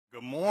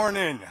Good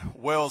morning,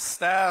 Wells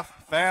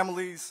staff,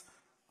 families,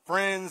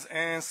 friends,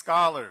 and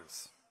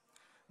scholars.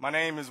 My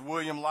name is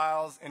William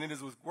Lyles, and it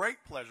is with great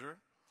pleasure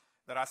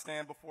that I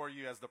stand before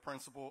you as the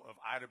principal of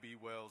Ida B.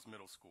 Wells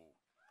Middle School.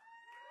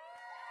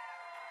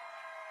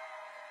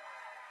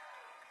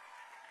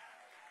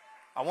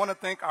 I want to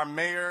thank our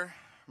mayor,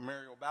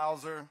 Muriel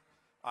Bowser,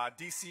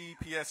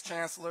 DCPS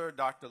Chancellor,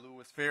 Dr.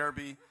 Louis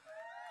Farabee,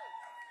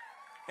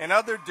 and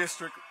other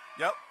district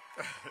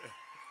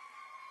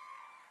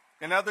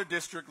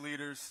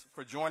leaders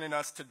for joining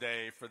us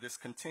today for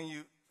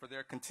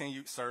their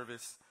continued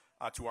service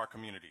to our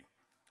community.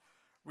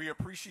 We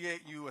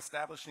appreciate you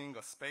establishing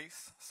a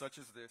space such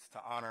as this to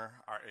honor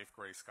our 8th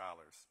grade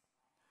scholars.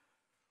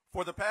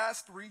 For the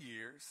past 3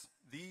 years,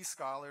 these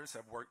scholars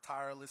have worked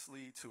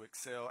tirelessly to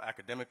excel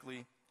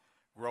academically,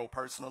 grow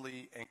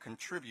personally, and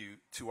contribute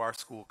to our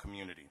school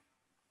community.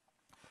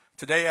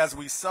 Today, as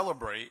we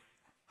celebrate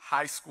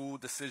High School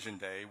Decision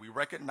Day, we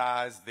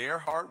recognize their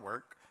hard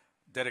work,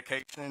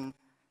 dedication,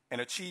 and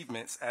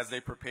achievements as they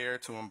prepare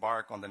to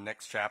embark on the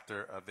next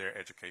chapter of their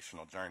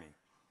educational journey.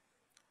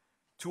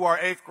 To our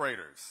 8th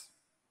graders,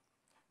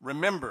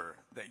 remember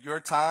that your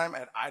time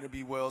at Ida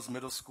B. Wells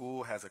Middle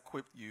School has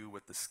equipped you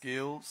with the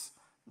skills,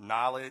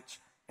 knowledge,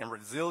 and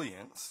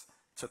resilience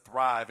to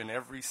thrive in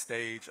every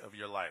stage of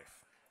your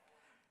life.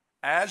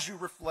 As you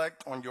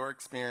reflect on your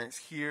experience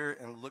here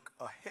and look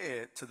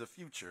ahead to the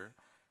future,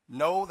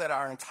 know that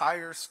our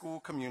entire school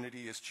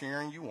community is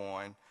cheering you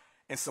on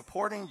and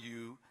supporting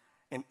you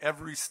in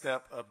every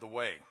step of the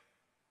way.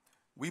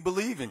 We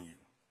believe in you.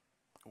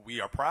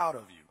 We are proud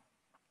of you.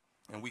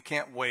 And we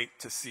can't wait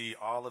to see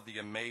all of the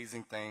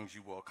amazing things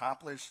you will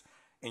accomplish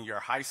in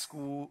your high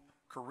school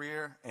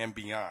career and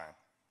beyond.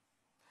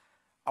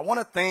 I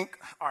want to thank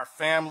our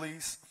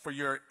families for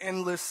your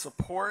endless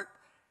support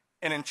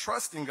and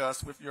entrusting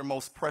us with your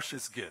most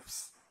precious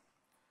gifts.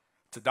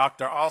 To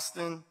Dr.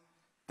 Austin,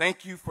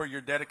 thank you for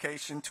your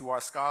dedication to our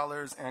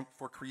scholars and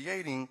for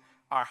creating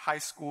our high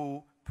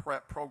school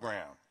prep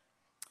program.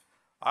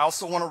 I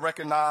also want to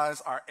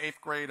recognize our 8th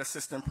grade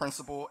assistant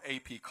principal,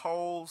 A.P.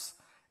 Coles,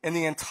 and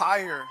the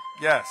entire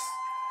 8th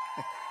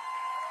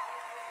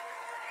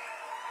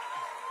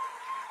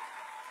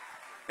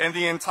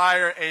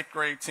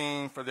grade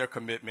team for their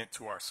commitment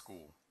to our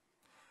school.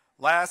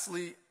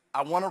 Lastly,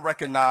 I want to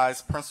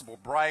recognize Principal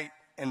Bright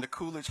and the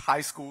Coolidge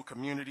High School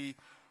community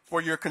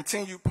for your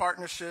continued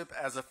partnership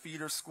as a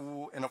feeder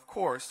school and, of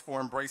course, for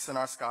embracing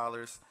our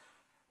scholars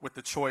with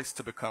the choice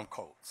to become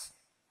Colts.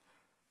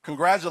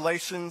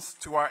 Congratulations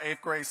to our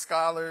 8th grade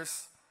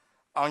scholars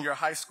on your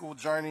high school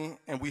journey,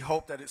 and we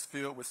hope that it's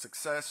filled with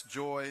success,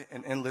 joy,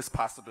 and endless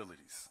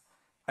possibilities.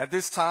 At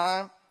this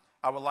time,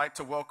 I would like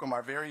to welcome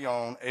our very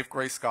own 8th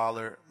grade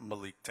scholar,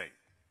 Malik Tate.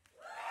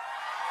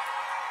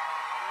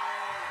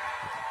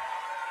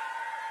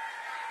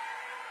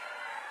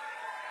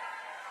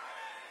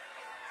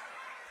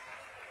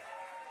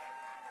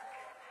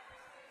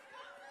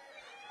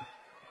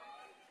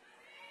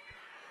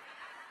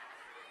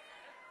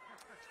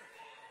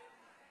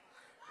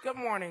 Good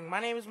morning.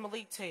 My name is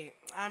Malik Tate.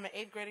 I'm an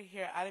 8th grader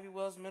here at Ida B.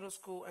 Wells Middle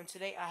School, and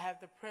today I have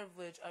the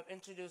privilege of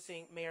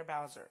introducing Mayor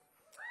Bowser.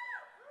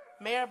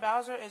 Mayor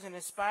Bowser is an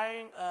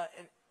aspiring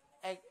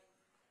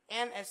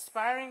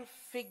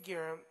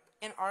figure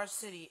in our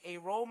city, a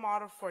role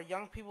model for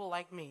young people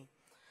like me.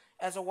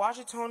 As a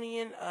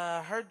Washingtonian,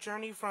 her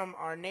journey from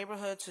our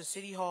neighborhood to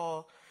City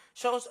Hall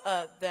shows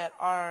that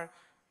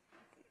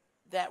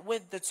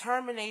with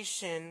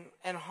determination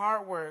and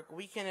hard work,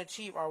 we can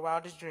achieve our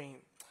wildest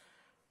dream.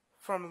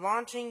 From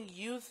launching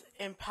youth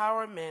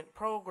empowerment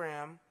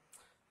program,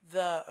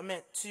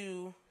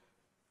 to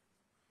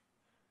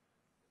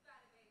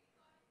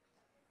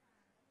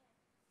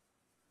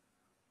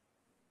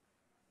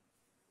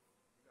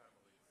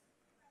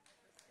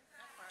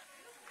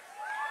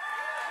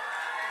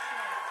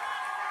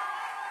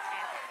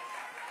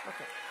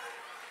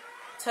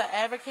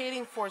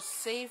advocating for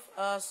safe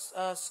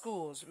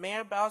schools.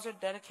 Mayor Bowser's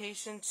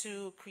dedication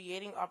to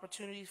creating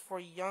opportunities for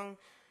young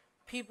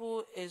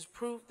people is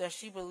proof that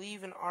she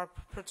believes in our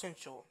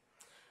potential.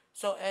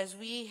 So as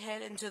we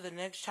head into the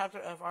next chapter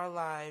of our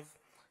life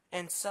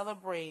and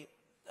celebrate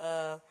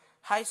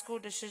High School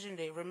Decision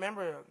Day,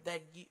 remember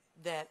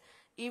that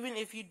even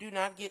if you do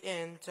not get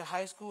into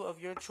high school of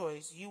your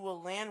choice, you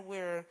will land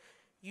where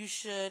you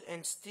should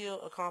and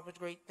still accomplish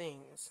great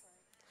things.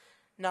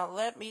 Now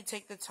let's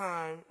take the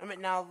time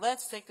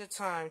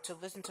to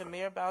listen to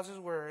Mayor Bowser's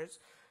words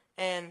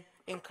and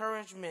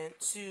encouragement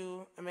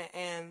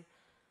and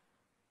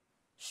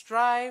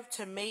strive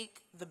to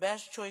make the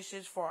best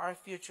choices for our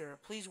future.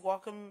 Please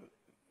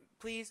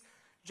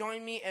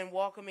join me in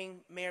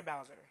welcoming Mayor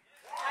Bowser.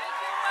 Thank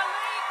you,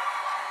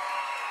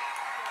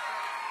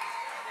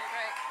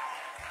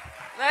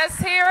 Malik. Let's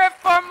hear it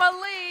for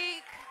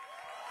Malik.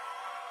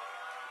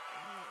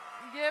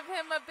 Give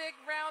him a big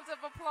round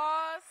of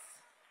applause.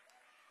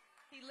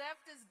 He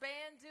left his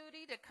band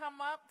duty to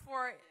come up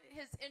for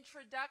his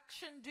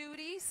introduction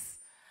duties.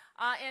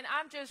 And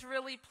I'm just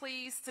really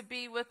pleased to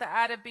be with the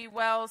Ida B.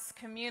 Wells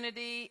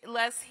community.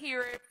 Let's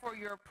hear it for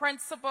your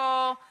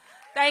principal,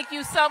 Thank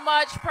you so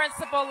much,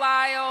 Principal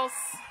Lyles.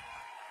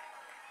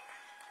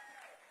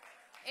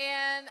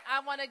 And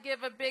I want to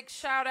give a big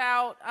shout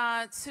out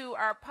to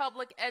our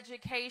public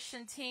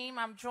education team.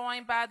 I'm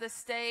joined by the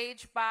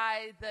stage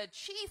by the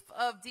chief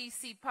of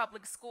DC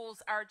Public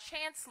Schools, our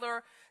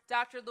chancellor,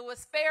 Dr.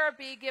 Louis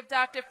Farabee. Give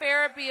Dr.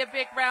 Farabee a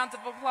big round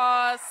of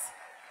applause.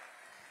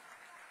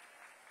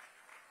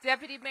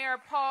 Deputy Mayor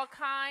Paul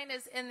Kine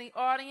is in the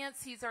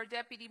audience. He's our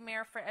Deputy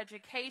Mayor for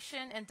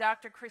Education, and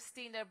Dr.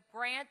 Christina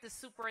Grant, the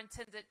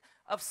Superintendent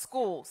of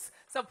Schools.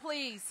 So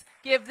please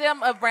give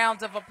them a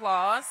round of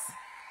applause.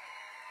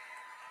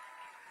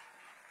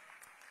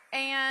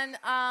 And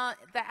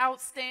the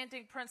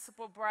outstanding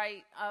Principal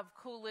Bright of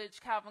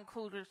Calvin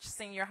Coolidge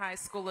Senior High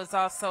School is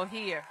also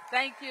here.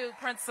 Thank you,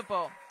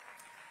 Principal.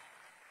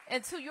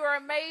 And to your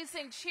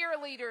amazing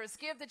cheerleaders,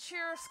 give the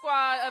cheer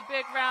squad a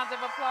big round of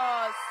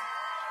applause.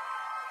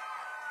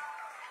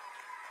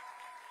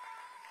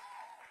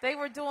 They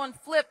were doing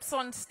flips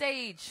on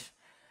stage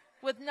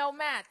with no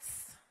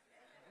mats,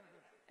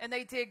 and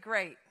they did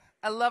great.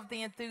 I love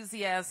the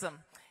enthusiasm.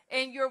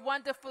 And your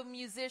wonderful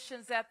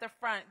musicians at the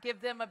front,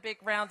 give them a big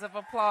round of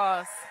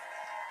applause.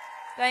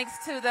 Thanks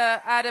to the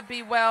Ida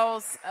B.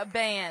 Wells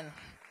band.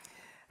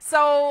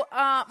 So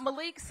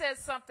Malik said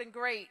something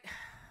great,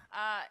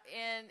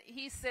 and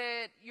he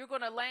said, you're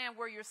going to land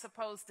where you're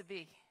supposed to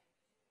be.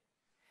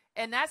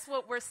 And that's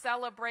what we're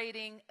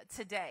celebrating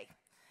today.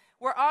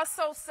 We're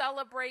also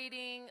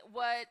celebrating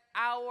what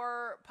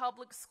our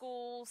public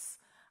schools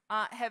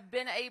have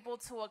been able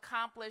to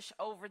accomplish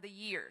over the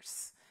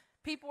years.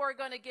 People are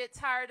going to get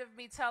tired of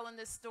me telling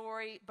this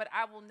story, but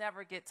I will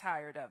never get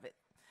tired of it.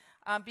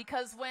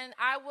 Because when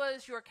I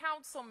was your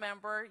council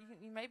member,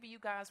 maybe you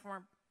guys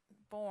weren't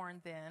born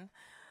then,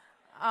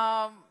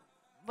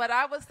 but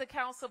I was the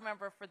council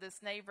member for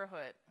this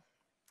neighborhood.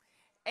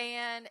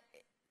 And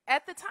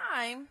at the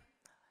time,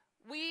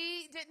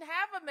 we didn't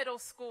have a middle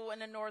school in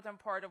the northern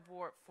part of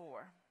Ward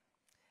 4.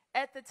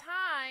 At the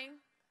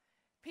time,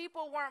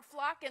 people weren't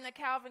flocking to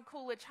Calvin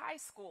Coolidge High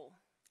School.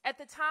 At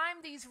the time,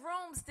 these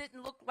rooms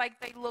didn't look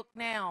like they look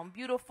now,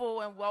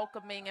 beautiful and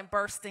welcoming and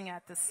bursting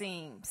at the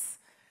seams.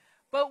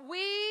 But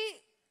we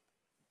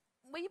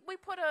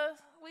put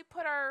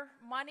our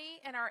money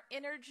and our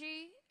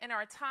energy and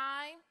our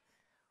time.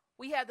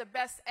 We had the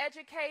best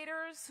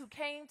educators who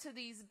came to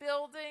these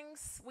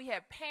buildings. We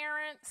had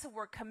parents who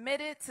were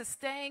committed to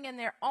staying in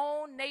their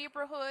own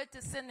neighborhood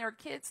to send their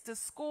kids to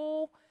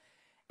school.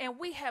 And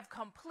we have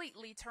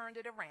completely turned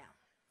it around.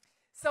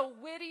 So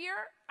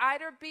Whittier,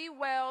 Ida B.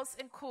 Wells,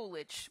 and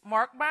Coolidge,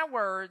 mark my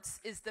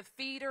words, is the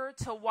feeder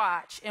to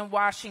watch in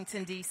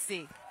Washington,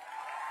 D.C.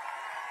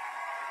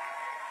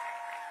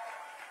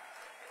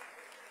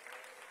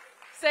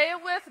 Say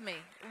it with me.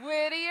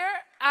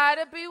 Whittier,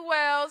 Ida B.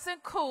 Wells,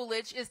 and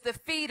Coolidge is the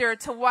feeder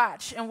to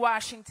watch in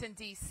Washington,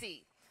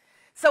 D.C.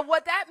 So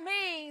what that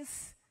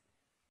means,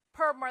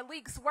 per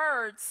Malik's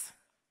words,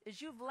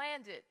 is you've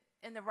landed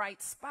in the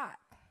right spot.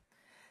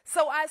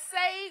 So I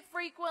say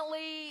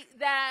frequently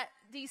that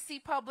D.C.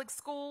 Public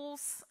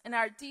Schools and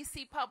our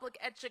D.C. Public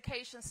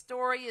Education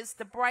story is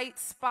the bright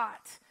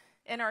spot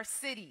in our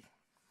city.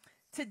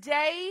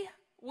 Today,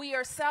 we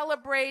are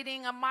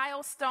celebrating a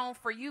milestone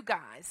for you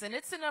guys, and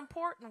it's an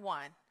important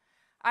one.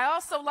 I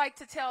also like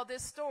to tell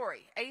this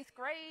story. 8th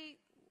grade,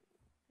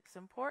 it's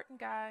important,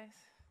 guys.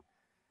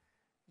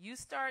 You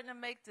starting to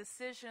make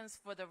decisions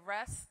for the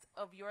rest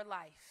of your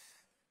life.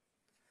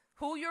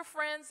 Who your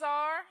friends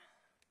are,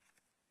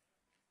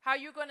 how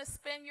you're going to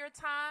spend your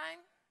time.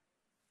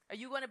 Are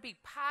you going to be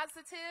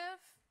positive?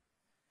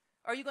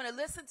 Are you going to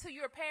listen to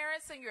your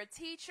parents and your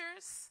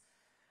teachers?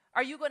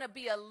 Are you going to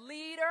be a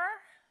leader?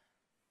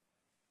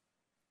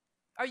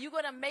 Are you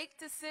going to make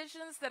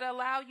decisions that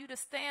allow you to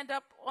stand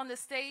up on the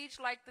stage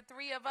like the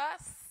three of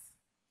us?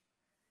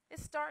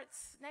 It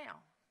starts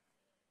now.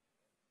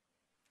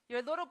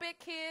 You're little bit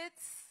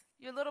kids,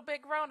 you're little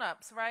bit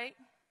grown-ups, right?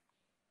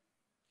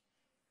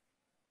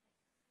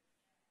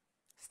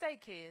 Stay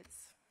kids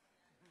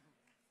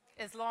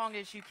as long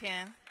as you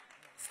can.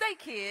 Stay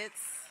kids.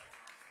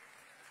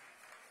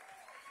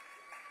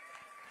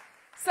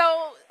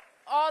 So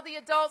all the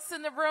adults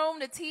in the room,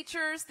 the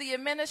teachers, the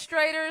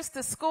administrators,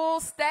 the school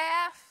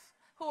staff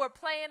who are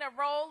playing a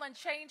role in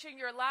changing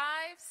your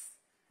lives,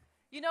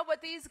 you know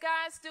what these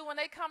guys do when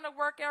they come to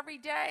work every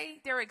day?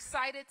 They're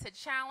excited to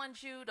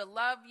challenge you, to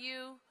love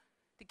you,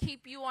 to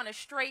keep you on a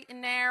straight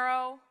and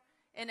narrow,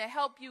 and to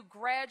help you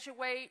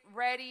graduate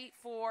ready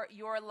for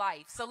your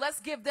life. So let's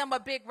give them a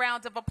big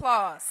round of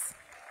applause.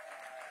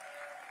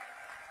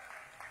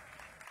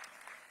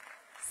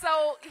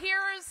 So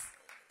here's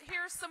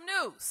some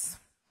news.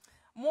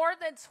 More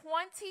than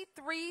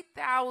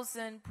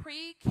 23,000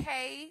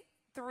 pre-K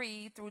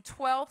 3 through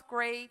 12th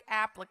grade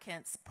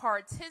applicants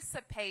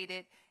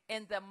participated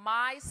in the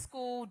My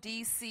School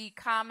DC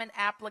Common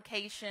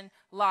Application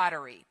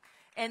Lottery.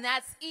 And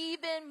that's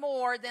even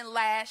more than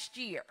last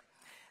year.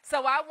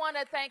 So I want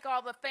to thank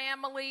all the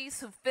families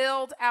who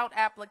filled out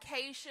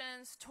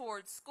applications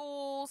towards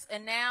schools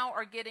and now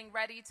are getting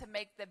ready to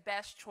make the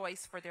best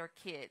choice for their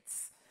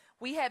kids.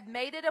 We have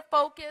made it a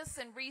focus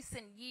in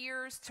recent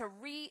years to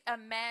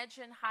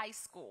reimagine high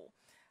school.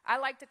 I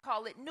like to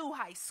call it new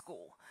high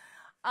school.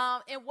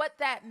 And what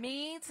that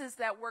means is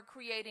that we're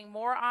creating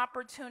more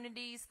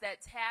opportunities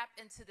that tap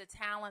into the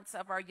talents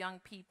of our young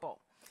people.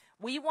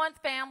 We want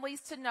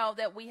families to know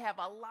that we have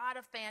a lot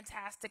of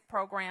fantastic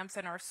programs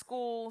in our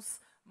schools,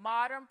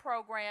 modern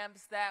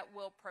programs that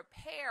will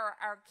prepare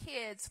our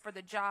kids for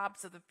the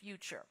jobs of the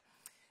future.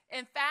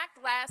 In fact,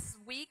 last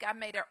week I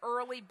made an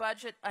early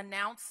budget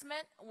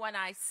announcement when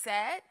I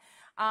said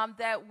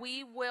that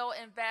we will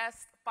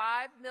invest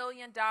 $5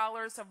 million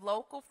of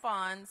local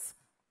funds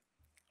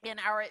in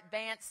our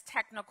Advanced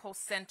Technical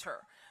Center,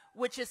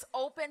 which is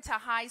open to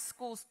high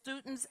school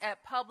students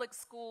at public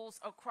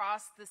schools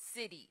across the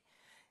city.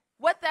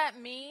 What that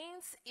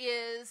means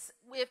is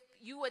if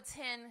you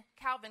attend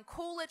Calvin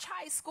Coolidge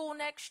High School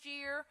next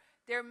year,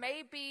 there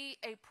may be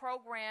a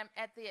program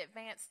at the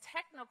Advanced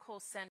Technical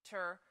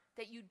Center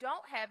that you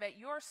don't have at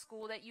your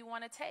school that you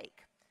want to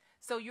take.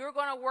 So you're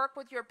going to work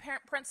with your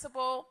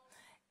principal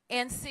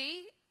and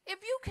see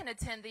if you can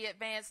attend the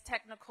Advanced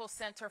Technical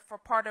Center for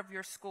part of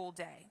your school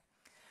day.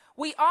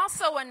 We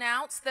also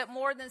announced that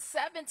more than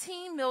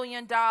 $17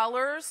 million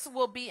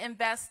will be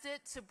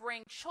invested to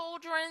bring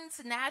Children's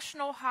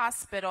National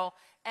Hospital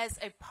as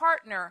a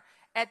partner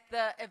at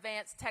the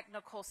Advanced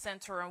Technical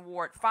Center in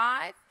Ward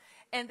 5,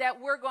 and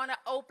that we're going to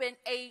open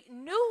a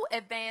new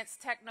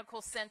Advanced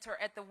Technical Center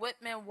at the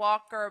Whitman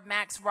Walker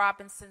Max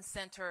Robinson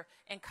Center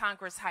in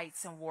Congress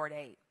Heights in Ward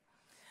 8.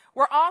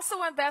 We're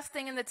also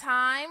investing in the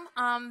time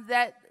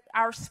that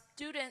our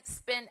students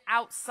spend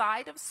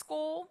outside of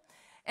school.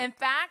 In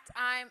fact,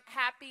 I'm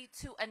happy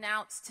to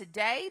announce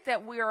today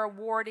that we are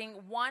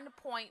awarding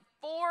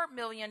 $1.4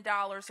 million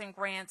in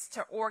grants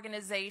to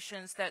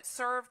organizations that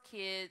serve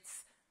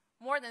kids,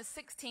 more than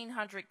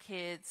 1,600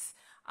 kids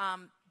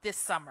this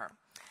summer.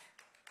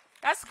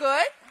 That's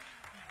good.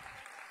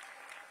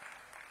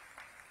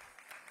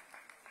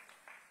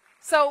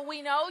 So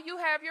we know you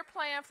have your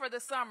plan for the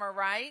summer,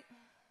 right?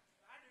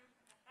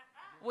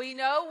 We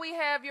know we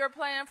have your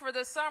plan for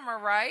the summer,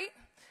 right?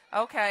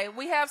 Okay,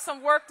 we have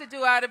some work to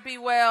do out of B.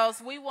 Wells.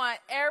 We want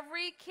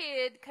every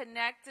kid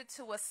connected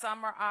to a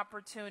summer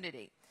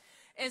opportunity.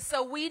 And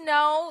so we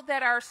know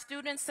that our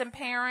students and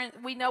parents,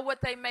 we know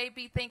what they may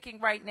be thinking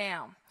right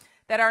now,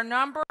 that our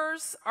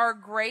numbers are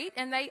great,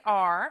 and they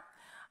are.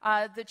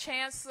 The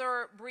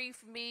chancellor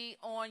briefed me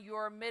on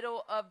your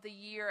middle of the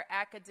year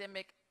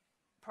academic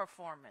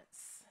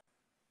performance.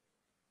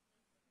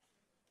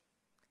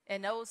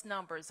 And those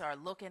numbers are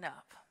looking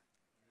up.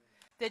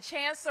 The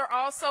chancellor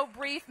also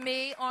briefed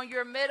me on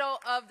your middle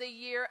of the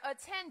year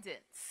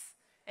attendance.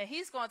 And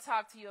he's going to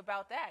talk to you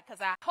about that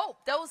because I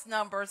hope those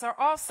numbers are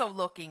also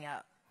looking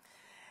up.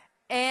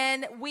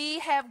 And we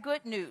have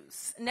good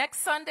news. Next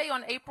Sunday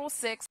on April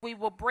 6th, we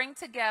will bring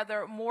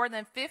together more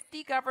than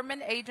 50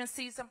 government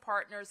agencies and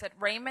partners at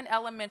Raymond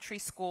Elementary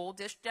School,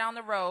 just down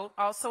the road,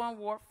 also in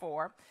Ward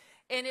 4.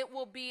 And it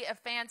will be a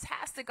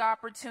fantastic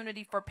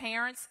opportunity for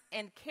parents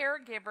and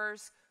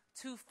caregivers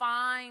to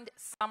find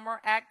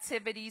summer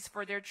activities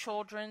for their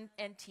children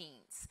and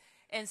teens.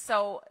 And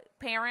so,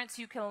 parents,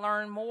 you can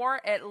learn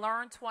more at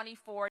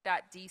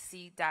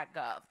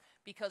learn24.dc.gov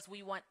because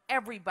we want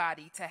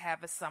everybody to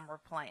have a summer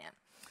plan.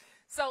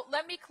 So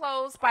let me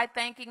close by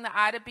thanking the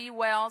Ida B.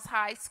 Wells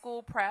High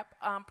School Prep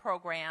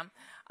program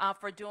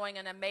for doing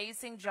an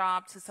amazing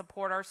job to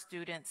support our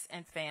students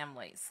and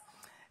families.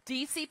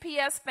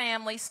 DCPS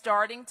families,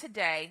 starting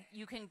today,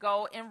 you can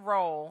go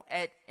enroll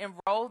at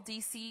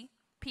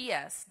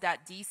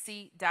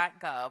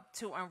enrolldcps.dc.gov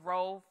to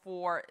enroll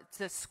for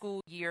the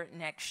school year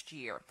next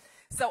year.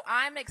 So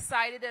I'm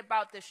excited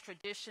about this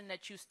tradition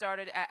that you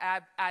started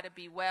at Ida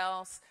B.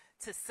 Wells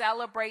to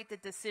celebrate the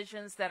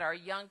decisions that our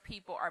young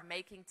people are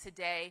making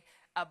today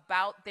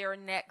about their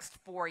next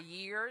 4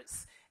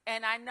 years.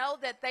 And I know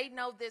that they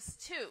know this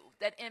too,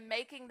 that in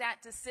making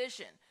that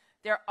decision,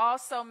 they're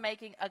also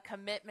making a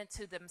commitment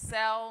to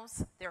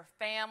themselves, their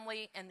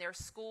family, and their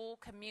school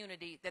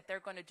community that they're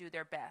going to do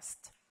their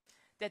best,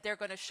 that they're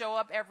going to show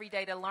up every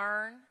day to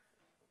learn,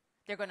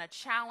 they're going to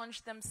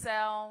challenge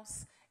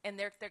themselves, and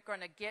they're going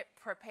to get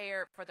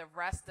prepared for the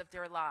rest of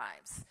their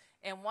lives.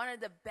 And one of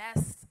the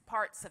best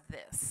parts of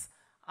this,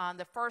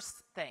 the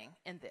first thing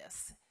in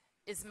this,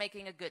 is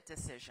making a good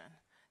decision.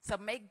 So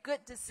make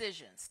good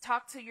decisions.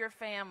 Talk to your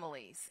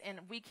families.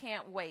 And we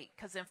can't wait,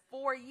 because in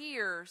 4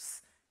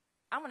 years,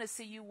 I'm going to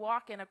see you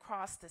walking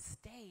across the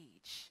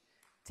stage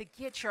to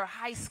get your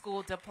high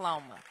school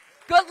diploma.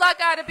 Good luck,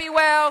 Ida B.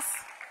 Wells.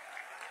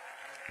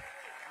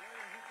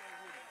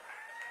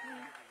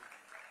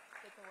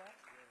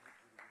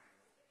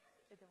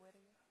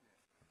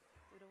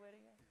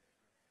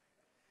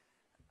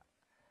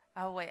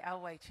 I'll wait,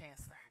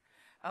 Chancellor.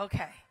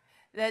 Okay.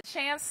 The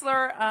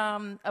Chancellor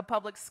of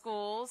Public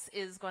Schools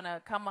is going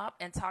to come up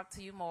and talk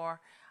to you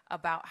more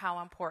about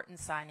how important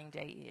signing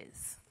day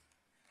is.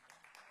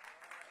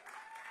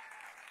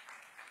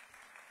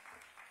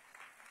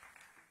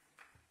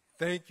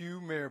 Thank you,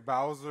 Mayor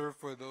Bowser,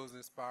 for those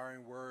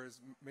inspiring words.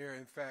 Mayor,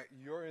 in fact,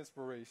 your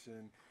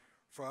inspiration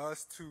for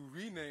us to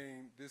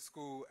rename this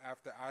school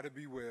after Ida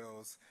B.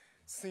 Wells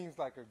seems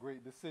like a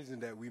great decision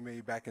that we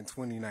made back in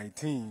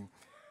 2019.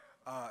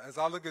 As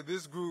I look at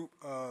this group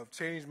of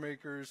change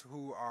makers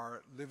who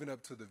are living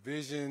up to the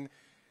vision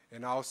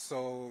and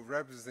also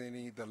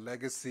representing the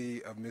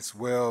legacy of Miss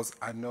Wells,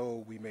 I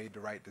know we made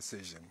the right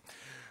decision.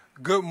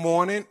 Good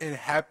morning and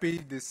happy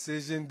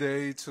Decision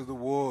Day to the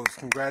Wolves.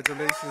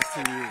 Congratulations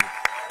to you.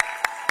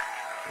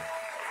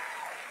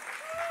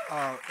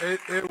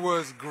 It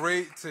was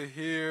great to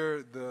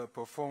hear the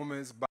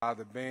performance by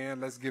the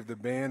band. Let's give the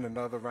band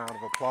another round of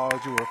applause.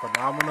 You were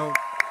phenomenal.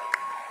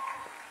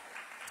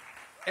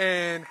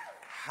 And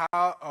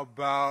how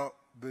about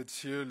the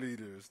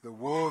cheerleaders, the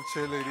Wolf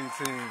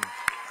cheerleading team?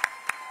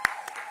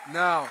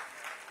 Now,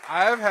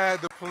 I have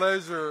had the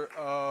pleasure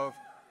of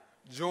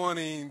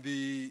joining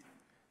the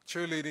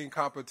cheerleading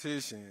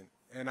competition,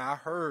 and I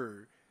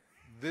heard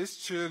this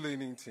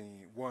cheerleading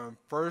team won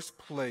first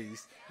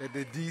place at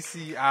the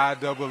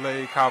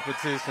DCIAA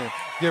competition.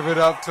 Give it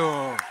up to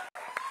them.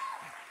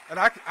 And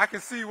I can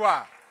see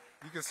why.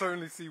 You can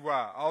certainly see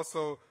why.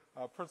 Also,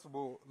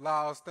 Principal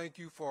Lyles, thank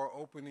you for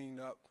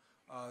opening up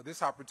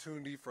this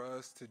opportunity for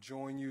us to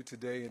join you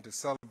today and to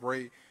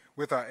celebrate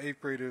with our 8th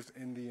graders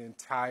in the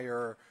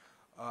entire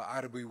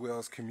Ida B.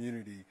 Wells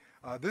community.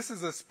 This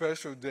is a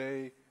special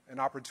day, an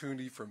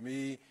opportunity for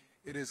me.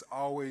 It is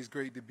always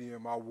great to be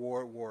in my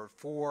ward, Ward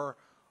 4,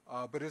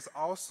 but it's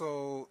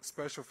also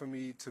special for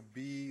me to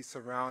be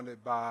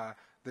surrounded by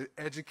the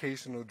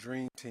educational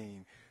dream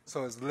team.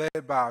 So it's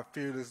led by our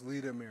fearless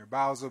leader, Mayor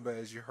Bowser, but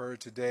as you heard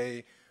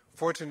today,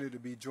 fortunate to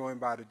be joined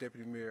by the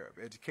Deputy Mayor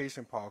of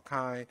Education, Paul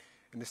Kine,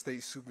 and the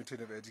State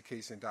Superintendent of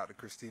Education, Dr.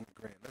 Christina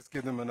Grant. Let's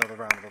give them another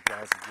round of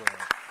applause as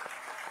well.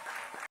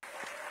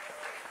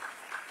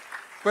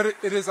 But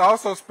it is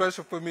also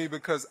special for me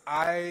because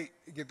I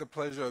get the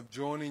pleasure of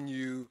joining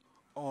you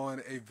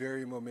on a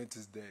very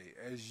momentous day.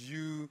 As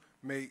you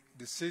make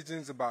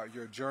decisions about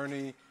your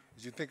journey,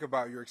 as you think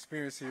about your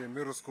experience here in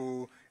middle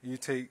school, and you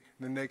take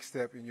the next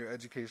step in your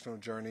educational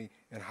journey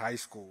in high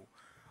school.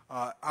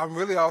 I'm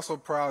really also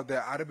proud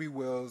that Ida B.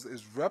 Wells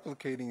is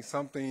replicating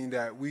something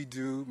that we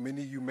do,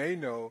 many of you may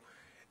know,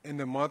 in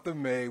the month of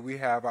May, we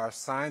have our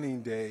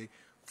signing day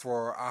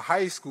for our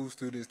high school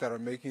students that are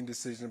making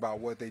decisions about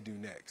what they do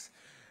next.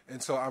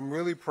 And so I'm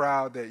really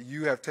proud that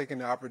you have taken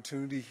the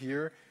opportunity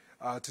here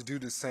to do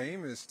the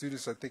same as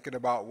students are thinking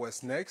about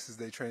what's next as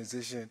they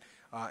transition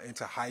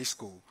into high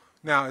school.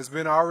 Now, it's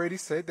been already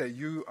said that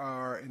you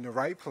are in the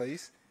right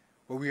place,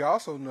 but we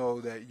also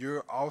know that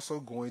you're also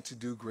going to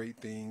do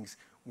great things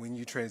when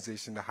you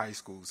transition to high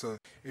school. So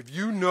if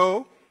you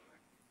know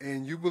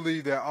and you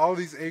believe that all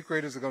these 8th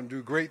graders are going to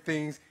do great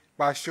things,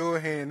 by show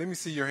of hand, let me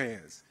see your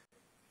hands.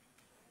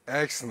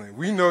 Excellent.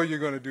 We know you're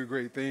going to do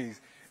great things.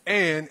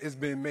 And it's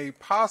been made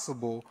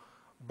possible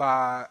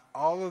by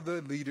all of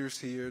the leaders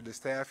here, the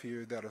staff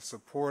here that are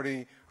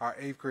supporting our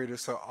 8th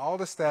graders. So all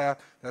the staff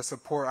that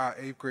support our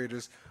 8th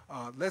graders,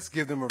 let's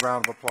give them a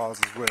round of applause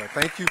as well.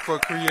 Thank you for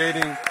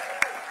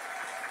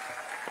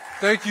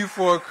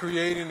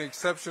creating an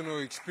exceptional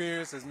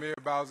experience, as Mayor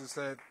Bowser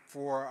said,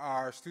 for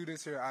our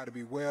students here at Ida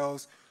B.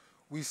 Wells.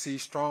 We see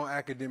strong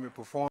academic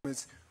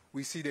performance.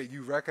 We see that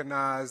you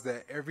recognize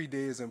that every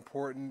day is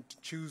important.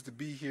 Choose to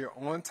be here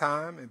on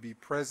time and be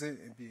present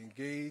and be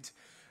engaged.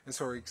 And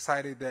so we're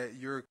excited that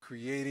you're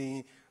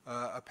creating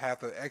a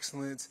path of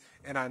excellence.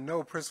 And I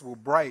know Principal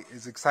Bright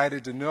is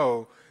excited to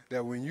know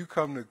that when you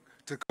come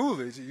to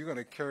Coolidge, you're going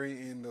to carry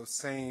in those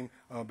same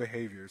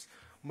behaviors.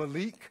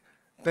 Malik,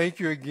 thank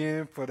you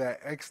again for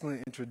that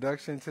excellent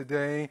introduction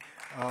today.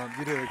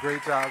 You did a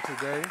great job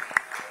today.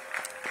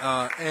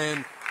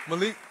 And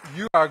Malik,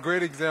 you are a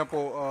great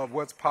example of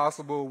what's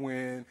possible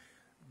when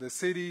the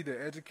city, the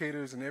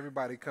educators, and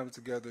everybody comes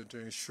together to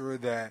ensure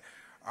that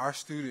our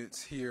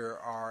students here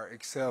are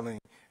excelling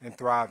and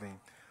thriving.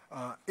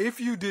 If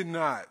you did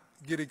not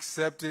get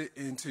accepted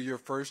into your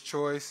first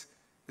choice,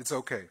 it's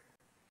okay.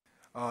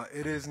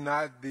 It is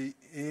not the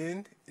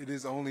end, it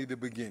is only the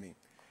beginning.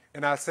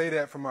 And I say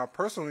that from my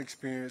personal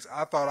experience.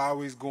 I thought I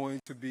was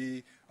going to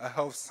be a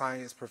health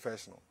science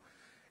professional.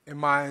 And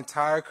my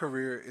entire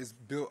career is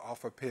built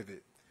off a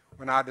pivot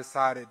when I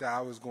decided that I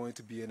was going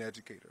to be an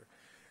educator.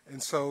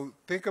 And so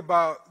think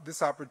about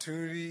this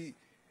opportunity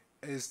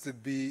is to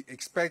be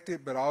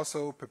expected, but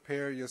also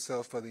prepare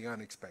yourself for the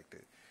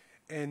unexpected.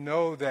 And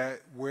know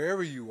that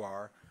wherever you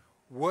are,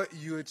 what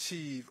you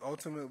achieve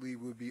ultimately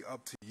will be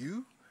up to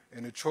you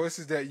and the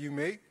choices that you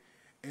make.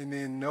 And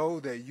then know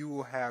that you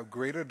will have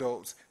great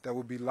adults that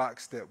will be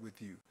lockstep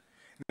with you.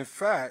 And in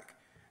fact,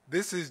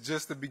 this is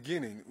just the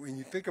beginning. When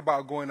you think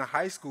about going to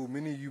high school,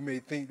 many of you may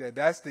think that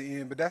that's the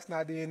end, but that's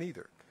not the end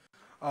either.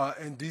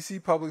 And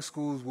DC Public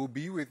Schools will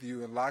be with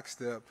you in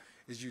lockstep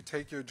as you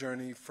take your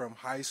journey from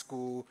high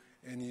school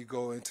and you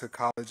go into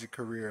college and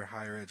career and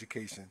higher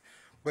education.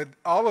 But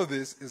all of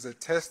this is a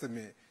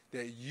testament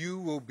that you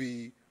will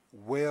be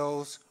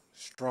Wells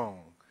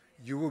strong.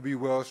 You will be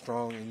Wells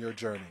strong in your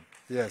journey.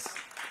 Yes.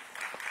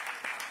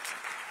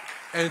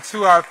 And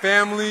to our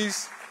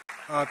families,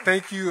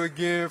 Thank you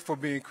again for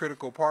being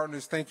critical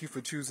partners. Thank you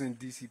for choosing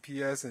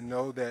DCPS, and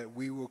know that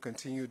we will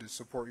continue to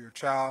support your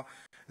child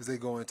as they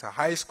go into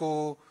high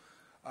school.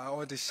 I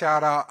want to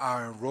shout out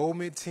our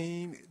enrollment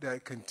team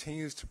that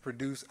continues to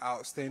produce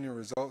outstanding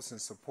results in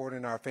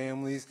supporting our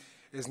families.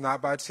 It's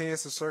not by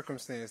chance or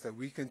circumstance that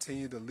we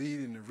continue to lead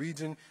in the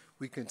region.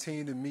 We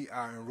continue to meet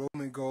our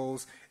enrollment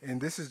goals, and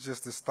this is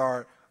just the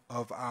start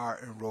of our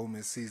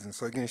enrollment season.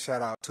 So again,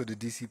 shout out to the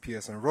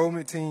DCPS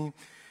enrollment team.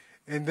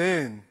 And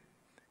then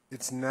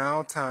it's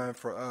now time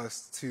for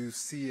us to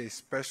see a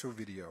special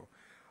video.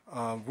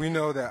 We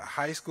know that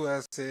high school,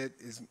 as I said,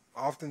 is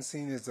often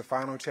seen as the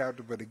final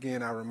chapter, but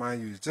again, I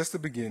remind you, it's just the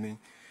beginning,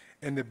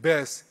 and the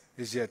best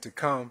is yet to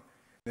come.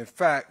 In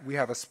fact, we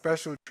have a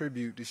special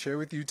tribute to share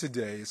with you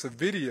today. It's a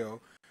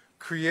video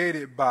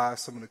created by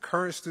some of the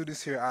current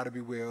students here at Ida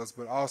B. Wells,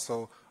 but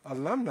also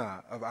alumni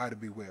of Ida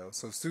B. Wells.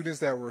 So students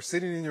that were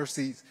sitting in your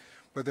seats,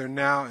 but they're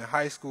now in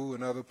high school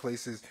and other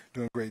places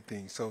doing great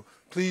things. So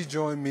please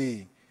join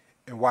me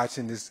in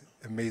watching this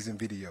amazing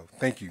video.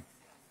 Thank you.